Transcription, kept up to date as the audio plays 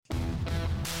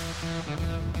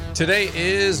Today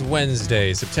is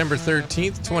Wednesday, September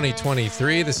 13th,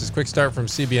 2023. This is Quick Start from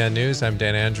CBN News. I'm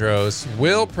Dan Andros.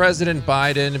 Will President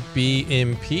Biden be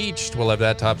impeached? We'll have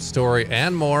that top story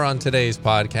and more on today's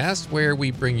podcast, where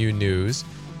we bring you news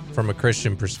from a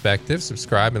Christian perspective.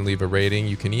 Subscribe and leave a rating.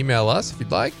 You can email us if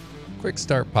you'd like.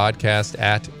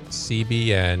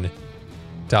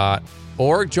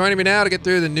 quickstartpodcast@cbn.org. Joining me now to get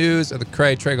through the news of the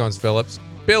Craig Tragons Phillips,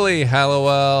 Billy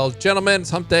Hallowell. Gentlemen, it's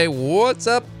hump day. What's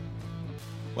up?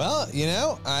 Well, you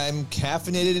know, I'm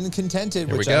caffeinated and contented,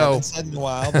 Here which we I go. haven't said in a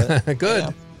while. But Good.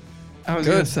 Yeah. I was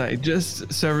going to say,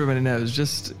 just so everybody knows,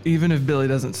 just even if Billy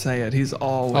doesn't say it, he's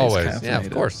always caffeinated. Yeah, of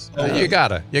course. You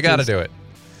gotta do it.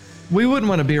 We wouldn't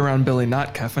want to be around Billy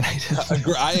not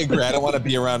caffeinated. I agree. I don't want to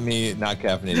be around me not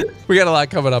caffeinated. We got a lot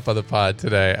coming up on the pod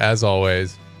today, as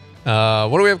always. What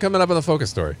do we have coming up on the focus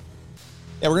story?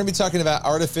 Yeah, we're going to be talking about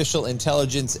artificial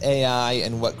intelligence, AI,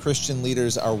 and what Christian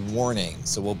leaders are warning.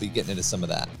 So we'll be getting into some of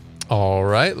that. All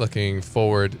right. Looking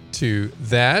forward to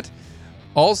that.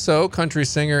 Also, country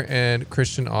singer and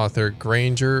Christian author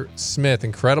Granger Smith.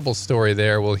 Incredible story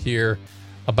there. We'll hear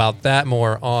about that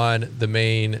more on the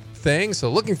main thing. So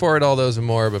looking forward to all those and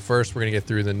more. But first, we're going to get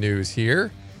through the news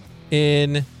here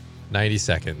in 90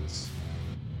 seconds.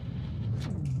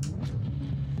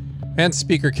 And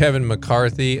Speaker Kevin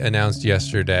McCarthy announced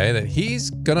yesterday that he's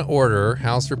going to order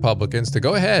House Republicans to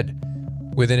go ahead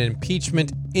with an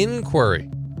impeachment inquiry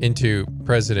into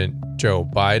President Joe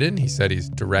Biden. He said he's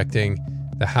directing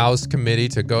the House committee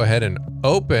to go ahead and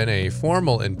open a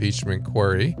formal impeachment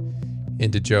inquiry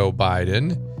into Joe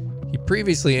Biden. He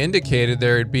previously indicated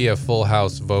there would be a full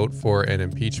House vote for an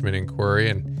impeachment inquiry,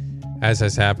 and as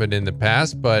has happened in the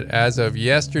past, but as of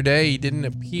yesterday, he didn't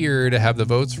appear to have the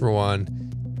votes for one.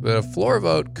 But a floor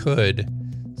vote could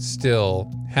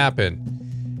still happen.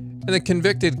 And the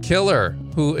convicted killer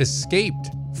who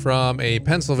escaped from a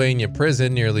Pennsylvania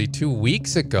prison nearly 2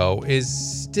 weeks ago is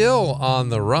still on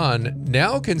the run,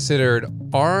 now considered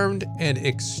armed and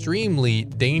extremely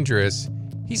dangerous.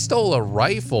 He stole a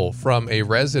rifle from a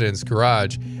resident's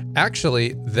garage.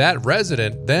 Actually, that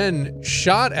resident then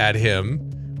shot at him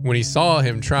when he saw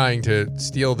him trying to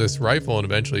steal this rifle and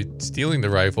eventually stealing the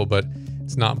rifle, but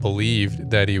it's not believed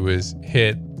that he was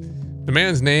hit. The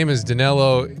man's name is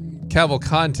Danilo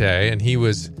Cavalcante, and he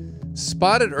was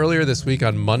spotted earlier this week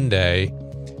on Monday.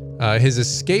 His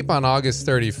escape on August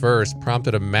 31st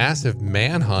prompted a massive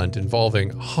manhunt involving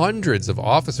hundreds of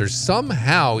officers.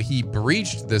 Somehow he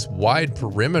breached this wide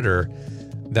perimeter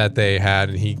that they had,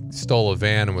 and he stole a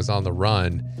van and was on the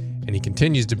run, and he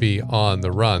continues to be on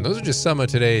the run. Those are just some of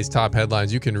today's top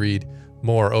headlines. You can read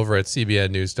more over at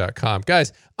cbnnews.com.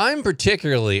 Guys, I'm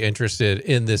particularly interested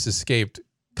in this escaped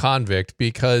convict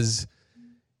because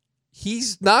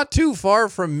he's not too far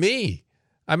from me.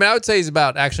 I mean, I would say he's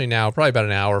probably about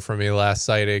an hour from me last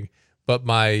sighting, but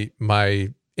my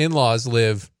in-laws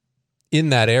live in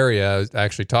that area. I was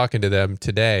actually talking to them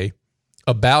today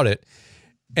about it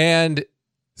and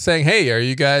saying, hey, are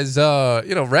you guys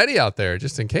ready out there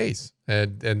just in case?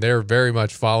 And they're very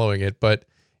much following it, but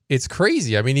it's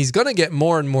crazy. I mean, he's going to get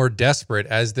more and more desperate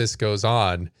as this goes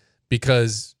on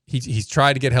because he's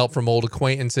tried to get help from old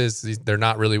acquaintances. They're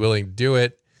not really willing to do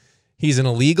it. He's an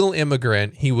illegal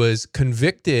immigrant. He was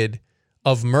convicted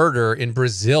of murder in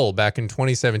Brazil back in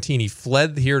 2017. He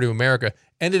fled here to America,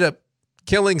 ended up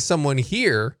killing someone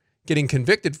here, getting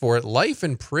convicted for it, life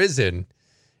in prison,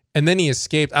 and then he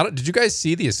escaped. Did you guys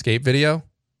see the escape video?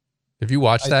 Have you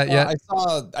watched that yet?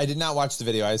 I did not watch the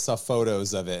video. I saw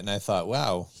photos of it, and I thought,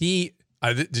 wow.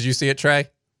 Did you see it, Trey?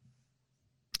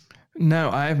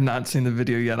 No, I have not seen the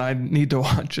video yet. I need to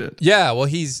watch it. Yeah, well,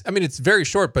 it's very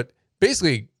short, but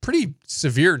basically pretty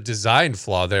severe design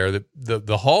flaw there.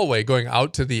 The hallway going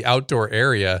out to the outdoor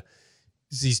area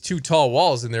is these two tall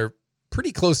walls, and they're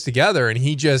pretty close together, and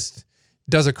he just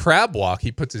does a crab walk.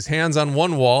 He puts his hands on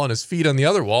one wall and his feet on the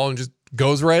other wall and just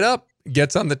goes right up,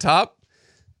 gets on the top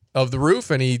of the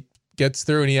roof, and he gets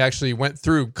through, and he actually went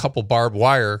through a couple barbed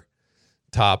wire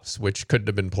tops, which couldn't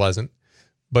have been pleasant,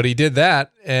 but he did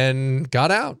that and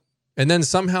got out and then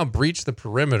somehow breached the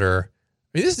perimeter.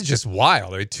 I mean, this is just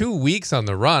wild. I mean, 2 weeks on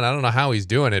the run. I don't know how he's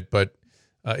doing it, but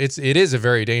it is a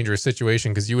very dangerous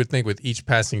situation because you would think with each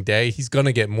passing day, he's going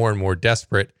to get more and more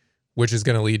desperate, which is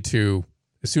going to lead to,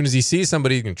 as soon as he sees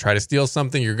somebody who can try to steal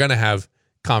something, you're going to have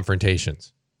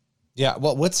confrontations. Yeah,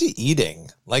 well, what's he eating?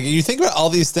 Like, you think about all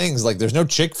these things, like there's no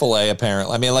Chick-fil-A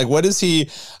apparently. I mean, like, what is he?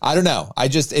 I don't know.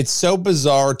 It's so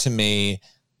bizarre to me.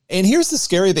 And here's the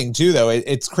scary thing too, though.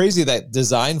 It's crazy that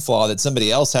design flaw that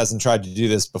somebody else hasn't tried to do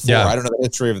this before. Yeah. I don't know the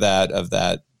history of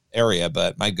that area,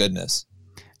 but my goodness.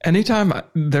 Anytime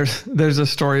there's a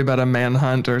story about a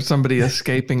manhunt or somebody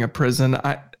escaping a prison,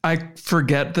 I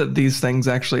forget that these things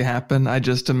actually happen. I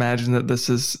just imagine that this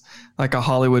is like a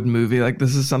Hollywood movie. Like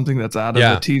this is something that's out of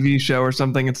a TV show or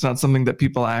something. It's not something that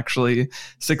people actually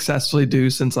successfully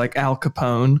do since like Al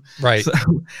Capone. Right.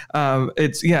 So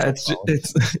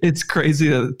it's crazy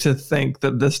to think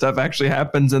that this stuff actually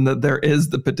happens and that there is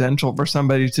the potential for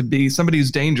somebody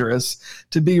who's dangerous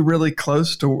to be really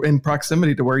close to, in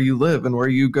proximity to where you live and where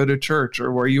you go to church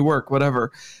or where you work,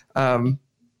 whatever.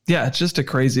 Yeah, it's just a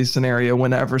crazy scenario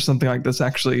whenever something like this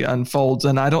actually unfolds.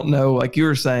 And I don't know, like you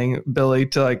were saying, Billy,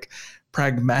 to like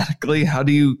pragmatically, how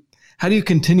do you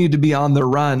continue to be on the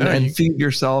run and feed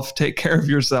yourself, take care of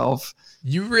yourself?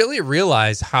 You really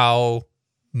realize how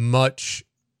much,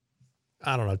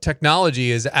 I don't know,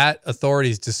 technology is at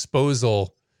authorities'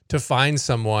 disposal to find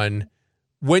someone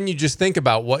when you just think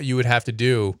about what you would have to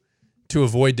do to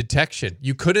avoid detection.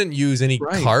 You couldn't use any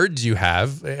cards you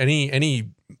have,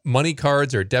 any money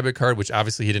cards or a debit card, which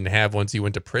obviously he didn't have once he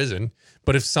went to prison.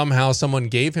 But if somehow someone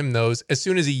gave him those, as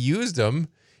soon as he used them,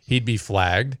 he'd be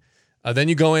flagged. Then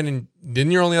you go in and then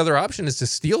your only other option is to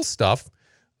steal stuff.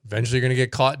 Eventually you're going to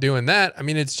get caught doing that. I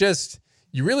mean, it's just,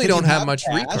 you really don't have much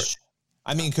recourse.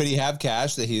 I mean, could he have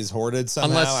cash that he's hoarded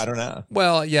somehow? I don't know.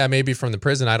 Well, yeah, maybe from the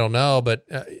prison. I don't know, but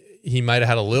he might have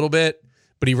had a little bit,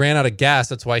 but he ran out of gas.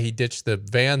 That's why he ditched the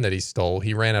van that he stole.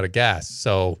 He ran out of gas.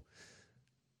 So,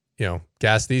 you know,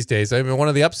 gas these days. I mean, one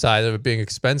of the upsides of it being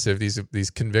expensive,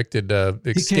 these convicted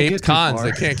escaped cons,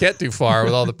 they can't get too far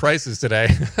with all the prices today.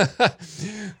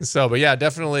 So, but yeah,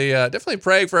 definitely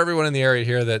praying for everyone in the area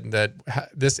here that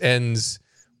this ends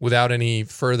without any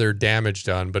further damage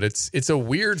done. But it's a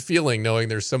weird feeling knowing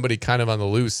there's somebody kind of on the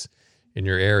loose in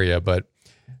your area. But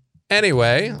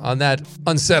anyway, on that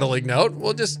unsettling note,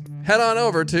 we'll just head on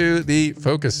over to the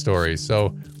focus story.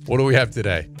 So what do we have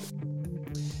today?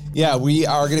 Yeah, we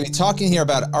are going to be talking here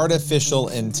about artificial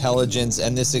intelligence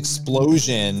and this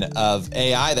explosion of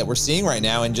AI that we're seeing right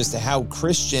now, and just how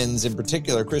Christians, in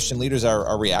particular, Christian leaders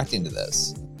are reacting to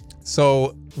this.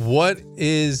 So what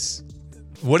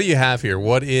do you have here?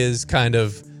 What is kind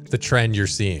of the trend you're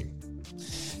seeing?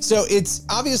 So it's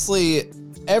obviously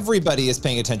everybody is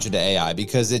paying attention to AI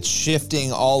because it's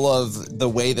shifting all of the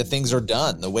way that things are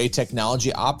done, the way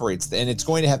technology operates, and it's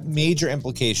going to have major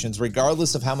implications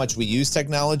regardless of how much we use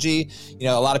technology. You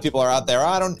know, a lot of people are out there,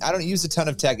 I don't use a ton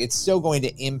of tech. It's still going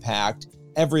to impact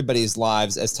everybody's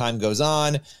lives as time goes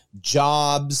on,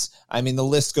 jobs. I mean, the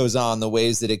list goes on, the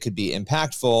ways that it could be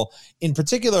impactful. In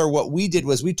particular, what we did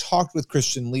was we talked with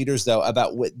Christian leaders, though,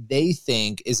 about what they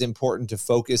think is important to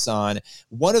focus on.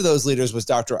 One of those leaders was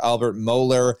Dr. Albert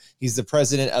Mohler. He's the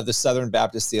president of the Southern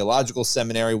Baptist Theological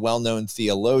Seminary, well-known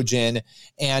theologian.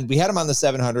 And we had him on the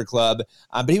 700 Club,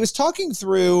 but he was talking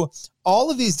through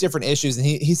all of these different issues. And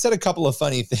he said a couple of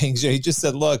funny things. He just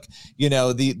said, look, you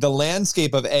know, the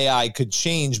landscape of AI could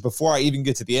change before I even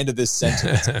get to the end of this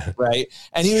sentence, right?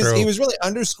 And he was really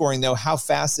underscoring, though, how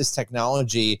fast this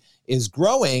technology is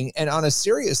growing. And on a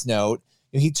serious note,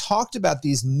 he talked about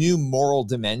these new moral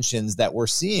dimensions that we're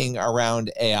seeing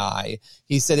around AI.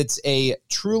 He said it's a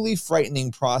truly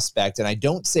frightening prospect. And I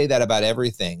don't say that about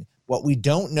everything. What we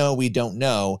don't know, we don't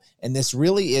know. And this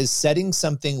really is setting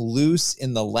something loose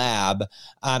in the lab.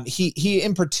 He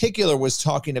in particular was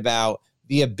talking about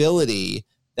the ability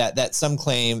that some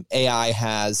claim AI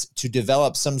has to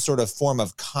develop some sort of form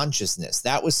of consciousness.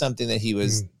 That was something that he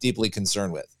was deeply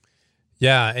concerned with.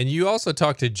 Yeah, and you also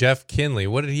talked to Jeff Kinley.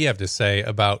 What did he have to say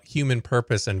about human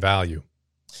purpose and value?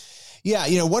 Yeah,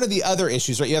 you know, one of the other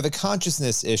issues, right? You have the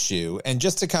consciousness issue. And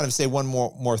just to kind of say one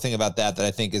more thing about that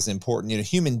I think is important, you know,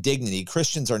 human dignity.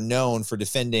 Christians are known for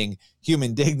defending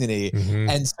human dignity. Mm-hmm.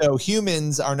 And so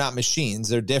humans are not machines.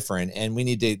 They're different. And we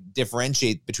need to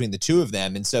differentiate between the two of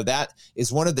them. And so that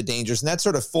is one of the dangers. And that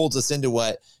sort of folds us into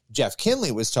what Jeff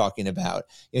Kinley was talking about.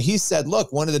 You know, he said,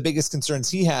 look, one of the biggest concerns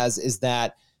he has is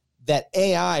that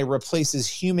AI replaces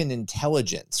human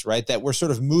intelligence, right? That we're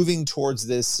sort of moving towards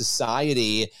this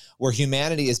society where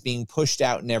humanity is being pushed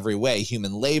out in every way: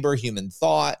 human labor, human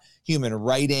thought, human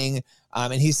writing.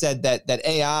 And he said that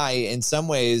AI, in some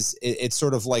ways, it's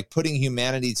sort of like putting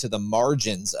humanity to the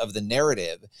margins of the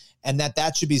narrative, and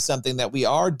that should be something that we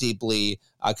are deeply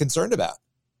concerned about.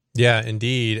 Yeah,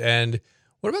 indeed. And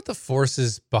what about the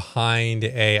forces behind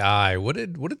AI? What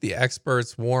did the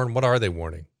experts warn? What are they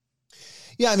warning?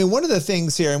 Yeah, I mean, one of the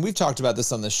things here, and we've talked about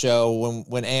this on the show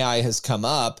when AI has come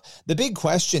up, the big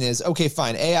question is, okay,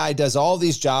 fine, AI does all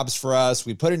these jobs for us.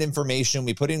 We put in information,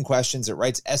 we put in questions, it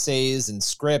writes essays and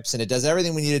scripts, and it does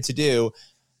everything we need it to do.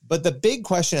 But the big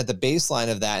question at the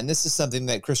baseline of that, and this is something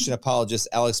that Christian apologist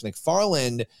Alex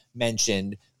McFarland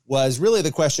mentioned, was really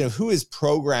the question of who is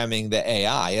programming the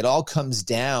AI. It all comes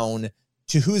down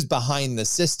to who's behind the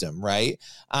system, right?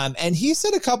 And he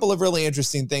said a couple of really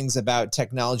interesting things about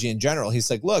technology in general. He's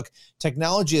like, look,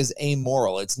 technology is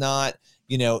amoral. It's not,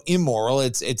 immoral.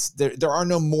 There are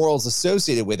no morals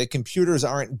associated with it. Computers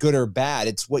aren't good or bad.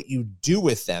 It's what you do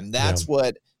with them. That's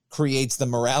what creates the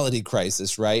morality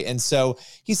crisis, right? And so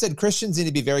he said Christians need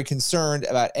to be very concerned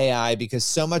about AI because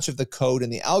so much of the code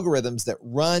and the algorithms that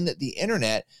run the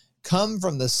internet come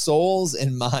from the souls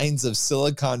and minds of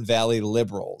Silicon Valley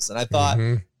liberals. And I thought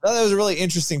that was a really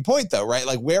interesting point, though, right?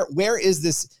 Like, where is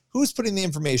this? Who's putting the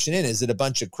information in? Is it a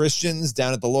bunch of Christians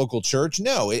down at the local church?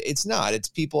 No, it's not. It's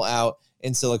people out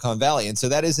in Silicon Valley. And so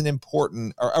that is an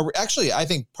important, or actually, I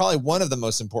think probably one of the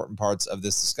most important parts of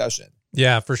this discussion.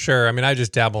 Yeah, for sure. I mean, I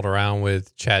just dabbled around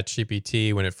with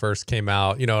ChatGPT when it first came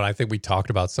out, and I think we talked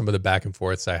about some of the back and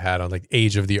forths I had on like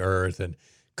age of the earth and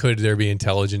could there be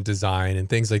intelligent design and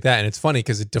things like that. And it's funny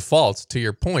because it defaults to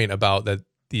your point about that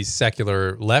these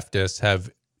secular leftists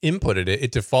have inputted it.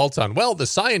 It defaults on, well, the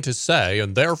scientists say,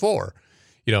 and therefore,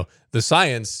 the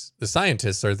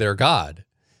scientists are their God.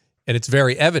 And it's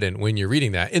very evident when you're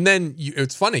reading that. And then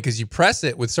it's funny because you press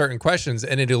it with certain questions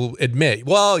and it'll admit,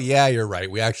 well, yeah, you're right.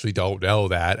 We actually don't know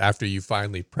that after you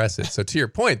finally press it. So to your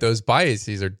point, those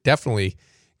biases are definitely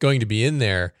going to be in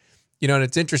there. And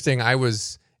it's interesting. I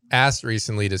was asked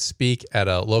recently to speak at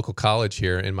a local college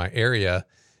here in my area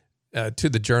to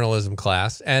the journalism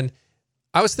class. And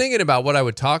I was thinking about what I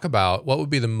would talk about, what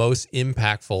would be the most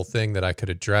impactful thing that I could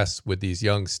address with these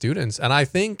young students. And I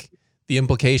think the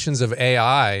implications of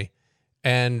AI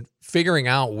and figuring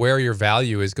out where your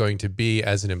value is going to be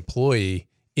as an employee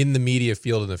in the media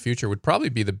field in the future would probably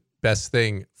be the best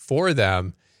thing for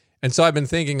them. And so I've been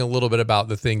thinking a little bit about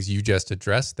the things you just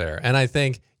addressed there. And I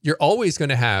think you're always going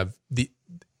to have the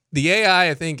AI.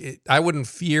 I think I wouldn't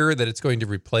fear that it's going to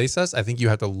replace us. I think you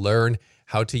have to learn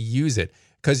how to use it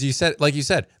because like you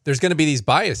said, there's going to be these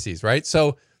biases, right?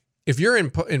 So if you're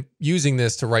in using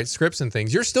this to write scripts and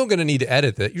things, you're still going to need to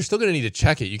edit it. You're still going to need to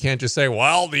check it. You can't just say,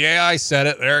 well, the AI said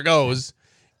it, there it goes.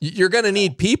 You're going to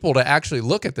need people to actually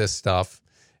look at this stuff.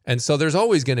 And so there's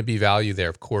always going to be value there,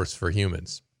 of course, for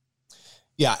humans.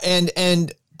 Yeah.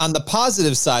 And on the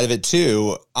positive side of it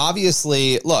too,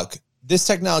 obviously, look, this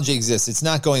technology exists. It's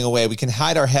not going away. We can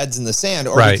hide our heads in the sand,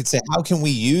 or we could say, how can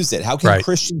we use it? How can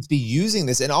Christians be using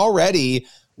this? And already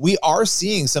we are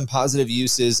seeing some positive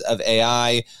uses of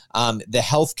AI. The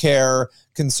healthcare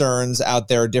concerns out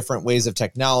there, different ways of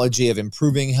technology of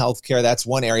improving healthcare. That's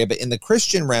one area. But in the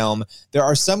Christian realm, there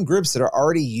are some groups that are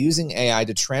already using AI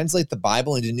to translate the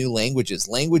Bible into new languages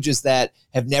that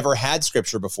have never had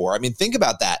scripture before. I mean, think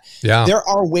about that. Yeah. There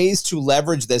are ways to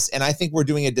leverage this. And I think we're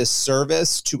doing a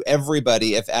disservice to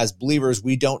everybody if, as believers,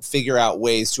 we don't figure out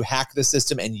ways to hack the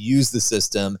system and use the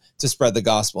system to spread the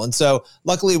gospel. And so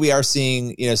luckily we are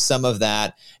seeing, some of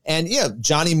that. And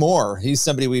Johnny Moore, he's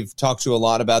somebody we've talked to a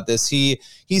lot about this. He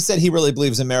said he really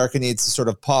believes America needs to sort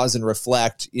of pause and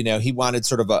reflect. He wanted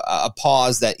sort of a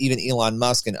pause that even Elon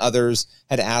Musk and others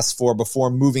had asked for before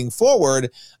moving forward.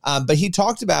 But he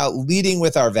talked about leading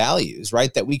with our values,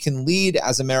 right? That we can lead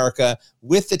as America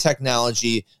with the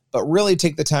technology, but really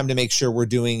take the time to make sure we're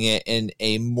doing it in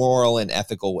a moral and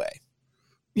ethical way.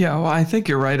 Yeah, well, I think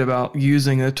you're right about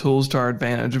using the tools to our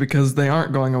advantage because they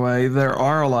aren't going away. There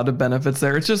are a lot of benefits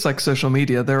there. It's just like social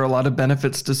media. There are a lot of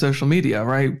benefits to social media,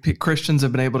 right? Christians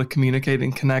have been able to communicate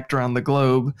and connect around the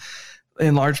globe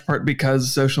in large part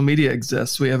because social media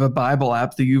exists. We have a Bible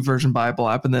app, the YouVersion Bible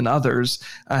app, and then others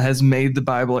has made the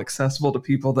Bible accessible to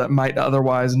people that might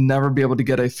otherwise never be able to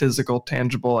get a physical,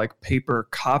 tangible, like paper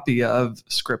copy of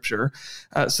Scripture.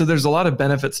 So there's a lot of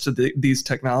benefits to these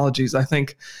technologies. I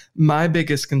think my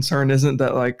biggest concern isn't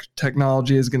that like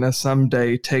technology is going to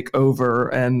someday take over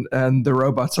and the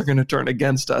robots are going to turn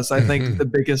against us. I think the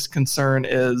biggest concern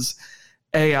is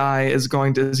AI is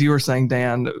going to, as you were saying,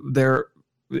 Dan,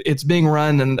 it's being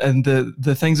run and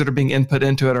the things that are being input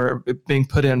into it are being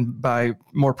put in by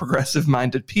more progressive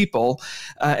minded people.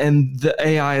 And the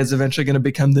AI is eventually going to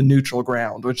become the neutral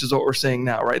ground, which is what we're seeing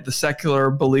now, right? The secular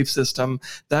belief system,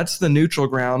 that's the neutral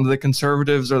ground. The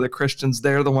conservatives or the Christians,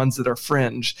 they're the ones that are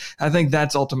fringe. I think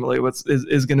that's ultimately what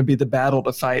is going to be the battle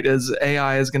to fight is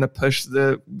AI is going to push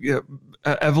the,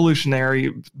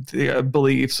 evolutionary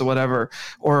beliefs or whatever,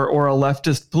 or a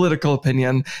leftist political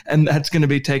opinion, and that's going to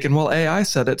be taken. Well, AI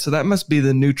said it, so that must be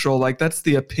the neutral, like that's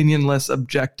the opinionless,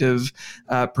 objective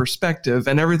perspective,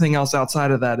 and everything else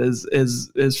outside of that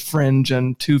is fringe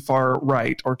and too far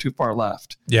right or too far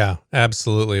left. Yeah,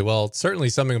 absolutely. Well, it's certainly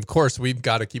something, of course, we've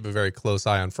got to keep a very close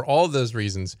eye on for all of those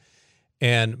reasons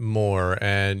and more.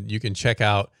 And you can check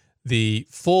out the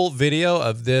full video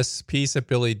of this piece that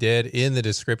Billy did in the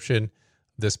description of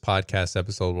this podcast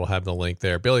episode. We'll have the link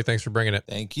there. Billy, thanks for bringing it.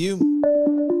 Thank you.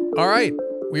 All right.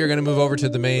 We are going to move over to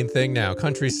the main thing now.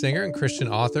 Country singer and Christian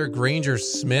author Granger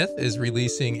Smith is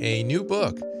releasing a new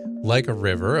book, Like a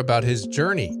River, about his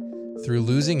journey through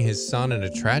losing his son in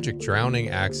a tragic drowning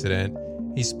accident.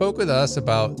 He spoke with us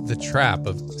about the trap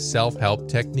of self-help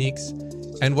techniques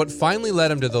and what finally led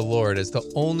him to the Lord as the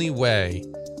only way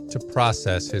to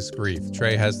process his grief.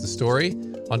 Trey has the story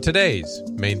on today's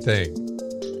Main Thing.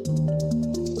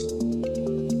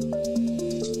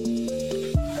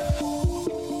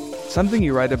 Something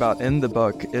you write about in the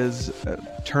book is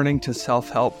turning to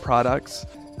self-help products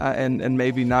and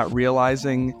maybe not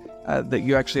realizing that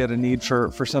you actually had a need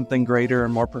for something greater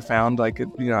and more profound, like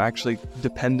actually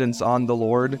dependence on the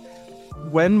Lord.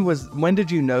 When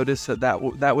did you notice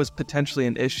that was potentially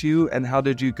an issue, and how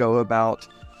did you go about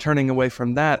turning away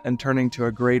from that and turning to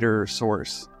a greater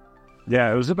source?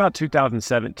 Yeah, it was about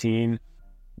 2017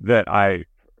 that I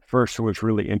first was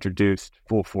really introduced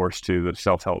full force to the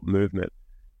self-help movement.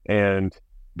 And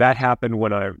that happened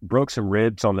when I broke some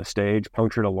ribs on the stage,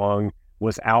 punctured a lung,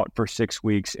 was out for 6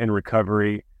 weeks in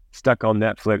recovery, stuck on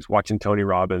Netflix watching Tony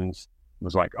Robbins,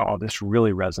 was like, oh, this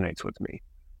really resonates with me.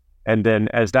 And then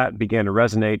as that began to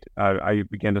resonate, I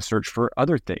began to search for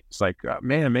other things like,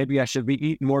 man, maybe I should be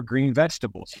eating more green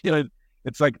vegetables.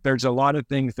 It's like there's a lot of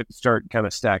things that start kind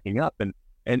of stacking up.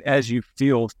 And as you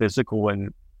feel physical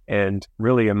and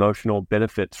really emotional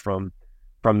benefits from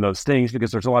those things, because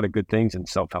there's a lot of good things in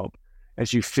self-help,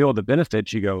 as you feel the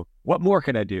benefits, you go, what more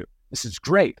can I do? This is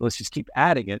great. Let's just keep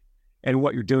adding it. And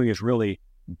what you're doing is really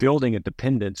building a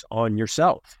dependence on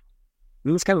yourself.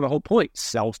 And that's kind of the whole point.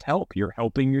 Self-help. You're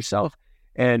helping yourself.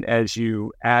 And as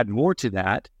you add more to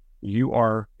that, you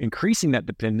are increasing that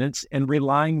dependence and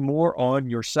relying more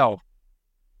on yourself.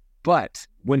 But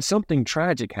when something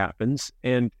tragic happens,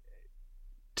 and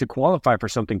to qualify for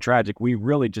something tragic, we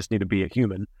really just need to be a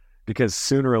human, because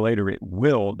sooner or later it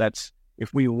will. That's,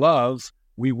 if we love,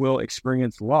 we will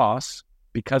experience loss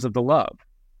because of the love.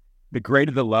 The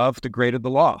greater the love, the greater the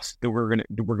loss that we're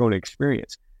going to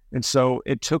experience. And so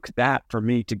it took that for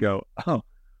me to go, oh,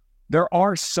 there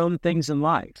are some things in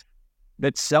life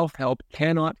that self-help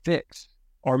cannot fix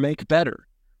or make better.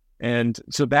 And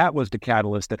so that was the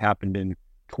catalyst that happened in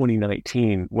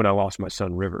 2019 when I lost my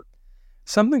son, River.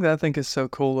 Something that I think is so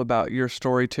cool about your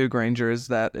story too, Granger, is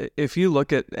that if you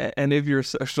look at any of your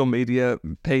social media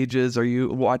pages, or you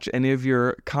watch any of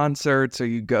your concerts, or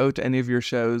you go to any of your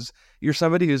shows, you're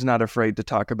somebody who's not afraid to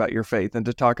talk about your faith and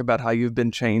to talk about how you've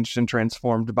been changed and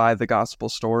transformed by the gospel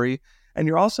story. And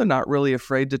you're also not really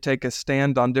afraid to take a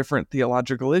stand on different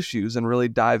theological issues and really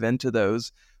dive into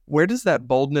those. Where does that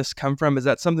boldness come from? Is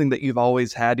that something that you've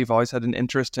always had? You've always had an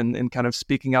interest in kind of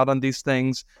speaking out on these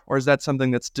things? Or is that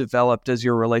something that's developed as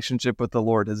your relationship with the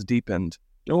Lord has deepened?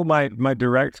 Oh, my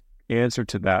direct answer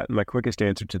to that, my quickest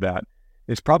answer to that,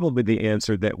 is probably the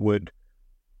answer that would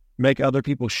make other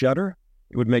people shudder.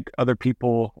 It would make other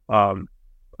people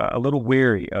a little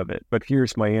wary of it. But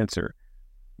here's my answer.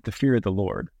 The fear of the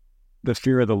Lord. The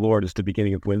fear of the Lord is the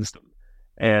beginning of wisdom.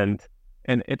 And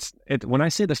it's when I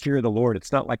say the fear of the Lord,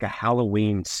 it's not like a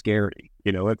Halloween scary.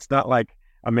 It's not like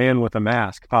a man with a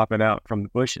mask popping out from the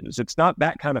bushes. It's not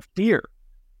that kind of fear.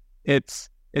 It's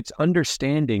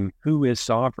understanding who is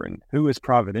sovereign, who is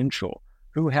providential,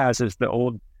 who has, as the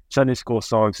old Sunday school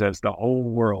song says, the whole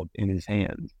world in his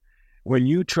hands. When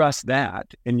you trust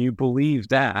that and you believe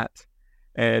that,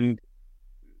 and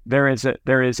there is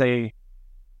a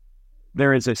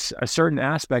certain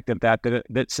aspect of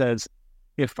that says,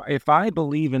 if I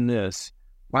believe in this,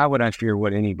 why would I fear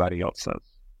what anybody else says?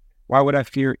 Why would I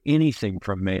fear anything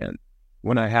from man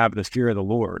when I have the fear of the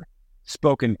Lord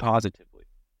spoken positively?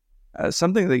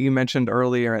 Something that you mentioned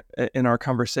earlier in our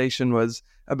conversation was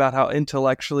about how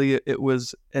intellectually it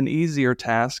was an easier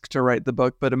task to write the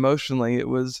book, but emotionally it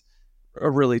was a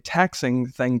really taxing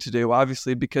thing to do,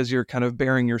 obviously, because you're kind of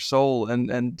bearing your soul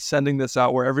and sending this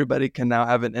out where everybody can now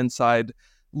have an inside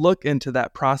look into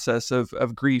that process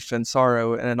of grief and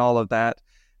sorrow and all of that.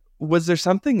 Was there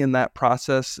something in that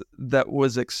process that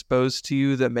was exposed to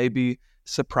you that maybe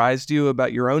surprised you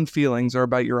about your own feelings or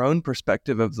about your own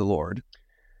perspective of the Lord?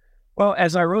 Well,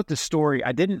 as I wrote the story,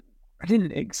 I didn't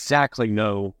exactly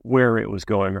know where it was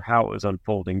going or how it was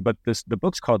unfolding, but the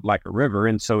book's called Like a River,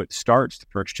 and so the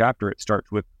first chapter, it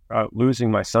starts with losing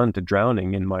my son to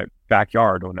drowning in my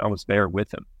backyard when I was there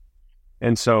with him.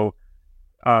 And so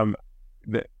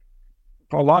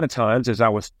for a lot of times, as I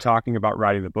was talking about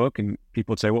writing the book, and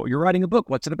people would say, well, you're writing a book,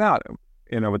 what's it about?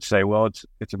 And I would say, well,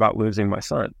 it's about losing my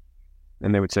son.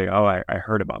 And they would say, oh, I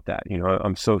heard about that.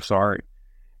 I'm so sorry.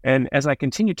 And as I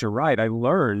continued to write, I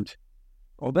learned,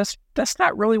 well, that's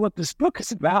not really what this book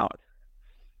is about.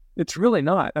 It's really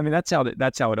not. I mean, that's how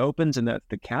it opens, and that's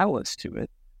the catalyst to it.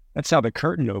 That's how the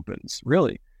curtain opens,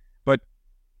 really. But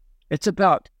it's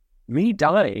about me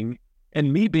dying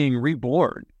and me being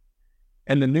reborn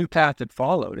and the new path that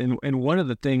followed. And one of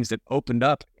the things that opened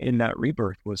up in that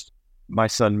rebirth was my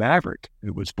son Maverick,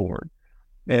 who was born.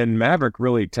 And Maverick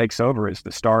really takes over as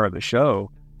the star of the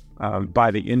show.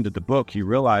 By the end of the book, you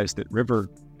realize that River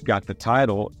got the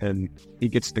title and he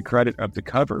gets the credit of the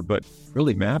cover, but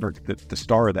really Maverick, the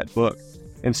star of that book.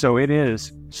 And so it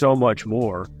is so much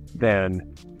more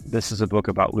than this is a book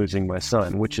about losing my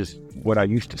son, which is what I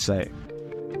used to say.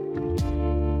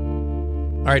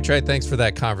 All right, Trey, thanks for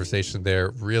that conversation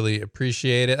there. Really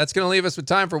appreciate it. That's going to leave us with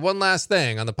time for one last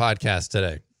thing on the podcast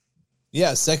today.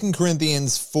 Yeah, 2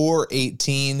 Corinthians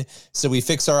 4:18. So we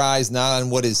fix our eyes not on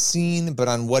what is seen, but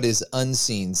on what is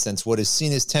unseen, since what is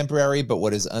seen is temporary, but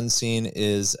what is unseen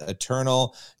is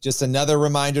eternal. Just another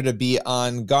reminder to be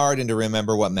on guard and to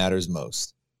remember what matters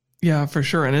most. Yeah, for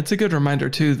sure. And it's a good reminder,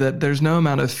 too, that there's no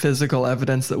amount of physical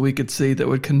evidence that we could see that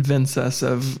would convince us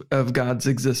of God's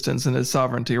existence and his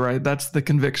sovereignty, right? That's the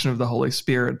conviction of the Holy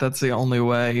Spirit. That's the only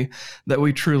way that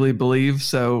we truly believe.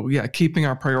 So, yeah, keeping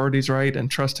our priorities right and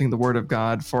trusting the word of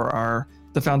God for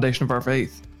the foundation of our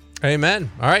faith. Amen.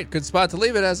 All right, good spot to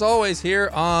leave it, as always, here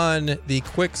on the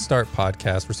Quick Start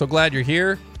Podcast. We're so glad you're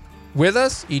here with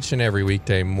us each and every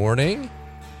weekday morning.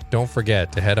 Don't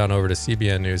forget to head on over to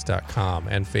cbnnews.com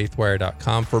and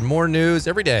faithwire.com for more news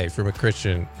every day from a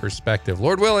Christian perspective.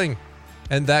 Lord willing,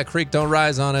 and that creek don't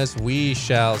rise on us, we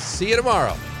shall see you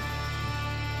tomorrow.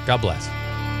 God bless.